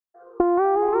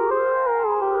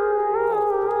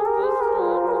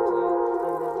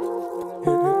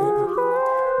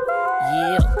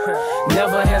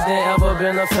has there ever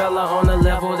been a fella on the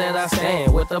level that I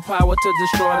stand, with the power to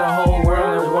destroy the whole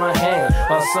world in one hand?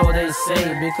 Or so they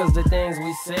say, because the things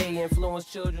we say influence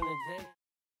children today.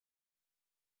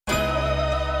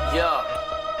 Yo,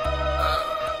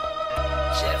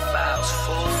 Jet Files,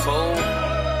 fool.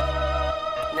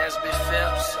 Nesbitt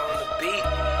Phelps on the beat.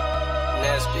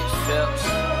 Nesbitt Phelps.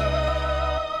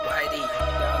 Whitey,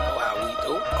 y'all know how we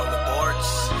do on the boards.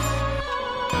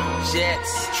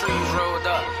 Jets, trees rolled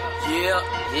up. Yeah,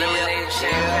 lemonade,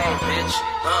 champagne, bitch.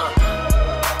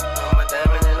 My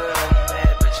diamond in her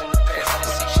bad bitch in the past.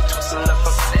 See, she twisting up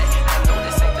her set. I know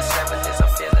this ain't the 70s. I'm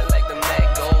feeling like the Mac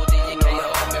Goldie. You can't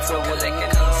hold me from collecting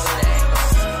these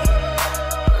stacks.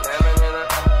 Diamond in her.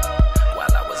 While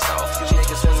I was off, you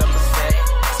niggas in up a set.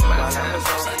 It's my time,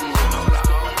 so I need to know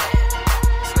all that.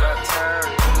 It's my turn,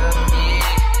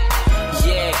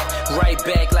 yeah, right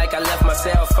back like I left my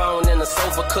cell phone in the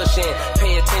sofa cushion.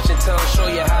 Pay attention to them, show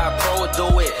you how a pro would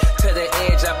do it. To the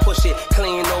edge, I push it,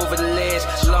 clean over the ledge.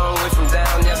 Long way from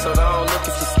down there, so don't look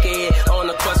if you're scared. On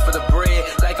the quest for the bread,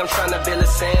 like I'm trying to build a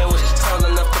sandwich. Tall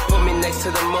enough to put me next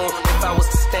to the moon if I was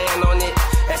to stand on it.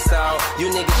 That's all, you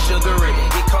niggas sugar it.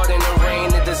 Get caught in the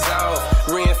rain, it dissolve.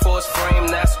 Reinforced frame,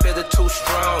 not spitter too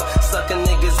strong. Sucker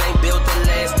niggas ain't built to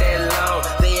last that long.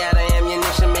 They out of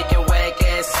ammunition making whack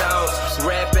ass songs.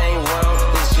 Rap ain't wrong,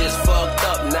 it's just fucked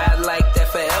up. Not like that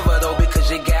forever though, because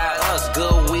you got us.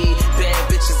 Good weed, bad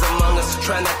bitches among us.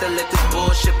 Try not to let this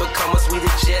bullshit become us. We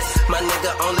the Jets, my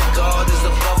nigga, only God is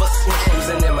above us.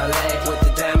 Cruising in my lag with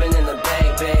the diamond in the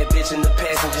bag. Bad bitch in the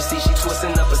passenger seat, she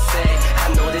twisting up a sack.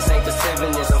 I know this ain't the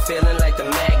 70s, I'm feeling like the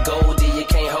Mac Goldie. You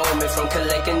can't hold me from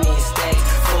collecting these stacks.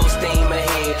 Full steam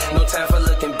ahead, no time for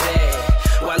looking back.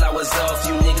 While I was off,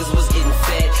 you niggas was getting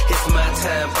fat. It's my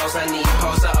time, boss, I need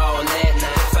pause of all that.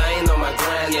 Now if I ain't on my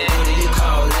grind, then what do you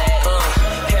call that?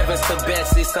 Heavens to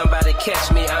Betsy, somebody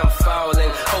catch me, I'm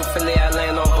falling. Hopefully I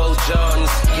land on both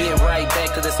Jordans. Get right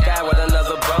back to the sky with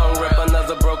another bone rip,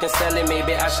 another broken celly.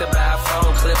 Maybe I should buy a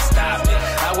phone clip, stop it.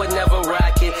 I would never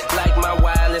rock it like my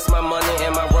wireless, my money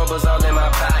and my rubbers all in my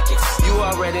pockets. You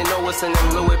already know what's in them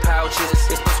Louis pouches.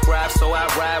 It's prescribed, so I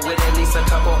ride with at least a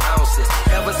couple ounces.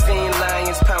 Ever seen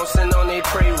lions pouncing on they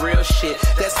prey? Real shit.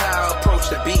 That's how I approach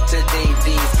the beat today.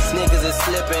 These niggas is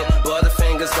slipping,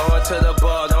 butterfingers going to the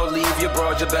bar. Don't leave your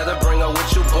broad, you better bring her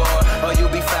with you, boy, or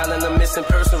you'll be filing a missing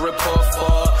person report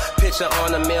for. Picture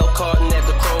on a milk carton at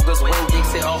the Kroger's, Winn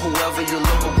Dixie, or whoever your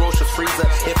local grocery freezer.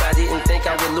 If I didn't think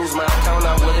I would lose my account,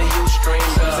 I would've used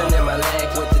streams. Losing in my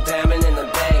lag with the diamond in the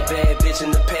bag. Bad bitch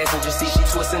in the passenger seat, she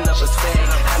twisting up a sack.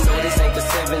 I know this ain't the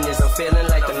 70s, I'm feeling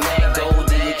like the Mac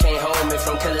Goldie. You can't hold me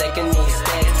from collecting these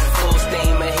stacks. Full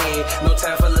steam ahead, no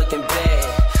time for looking back.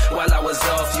 While I was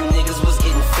off, you niggas was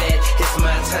getting fat. It's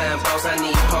my time, boss, I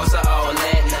need pause of all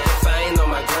that. Now if I ain't on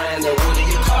my grind, then what do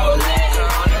you call that?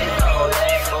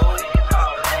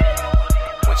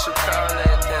 What you call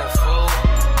that then, fool?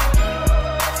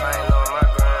 If I ain't on my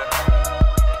grind.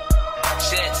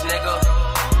 Jets, nigga.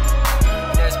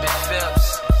 Nesbitt Phelps.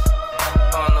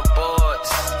 On the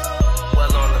boards.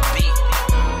 Well, on the beat.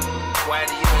 Why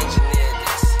do you engineer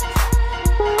this?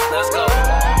 Let's go.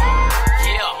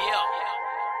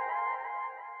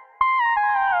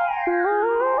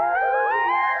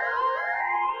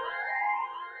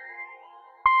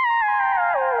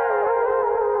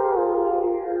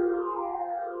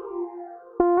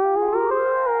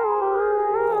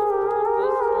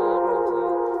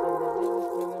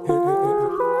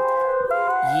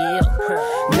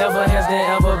 Never has there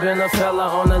ever been a fella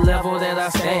on the level that I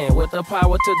stand, with the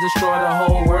power to destroy the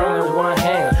whole world in one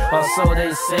hand. Or so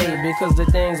they say, because the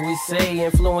things we say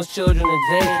influence children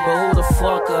today. But who the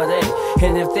fuck are they?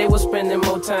 And if they were spending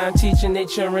more time teaching their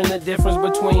children the difference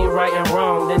between right and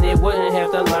wrong, then they wouldn't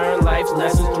have to learn life's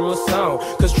lessons through a song.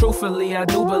 Cause truthfully, I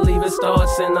do believe it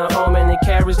starts in the home and it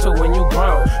carries to when you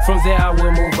grown. From there I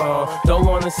will move on. Don't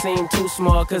wanna seem too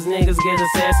smart, cause niggas get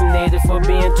assassinated for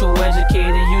being too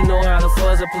educated. You know how the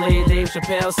fuzzer play. Dave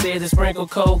Chappelle said to sprinkle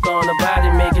coke on the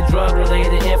body, make it drug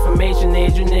related. Information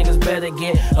age, you niggas better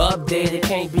get updated.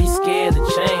 Can't be scared to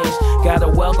change, gotta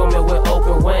welcome it with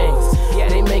open wings. Yeah,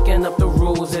 they making up the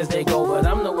rules as they go, but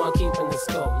I'm the one keeping the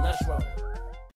scope. Let's roll.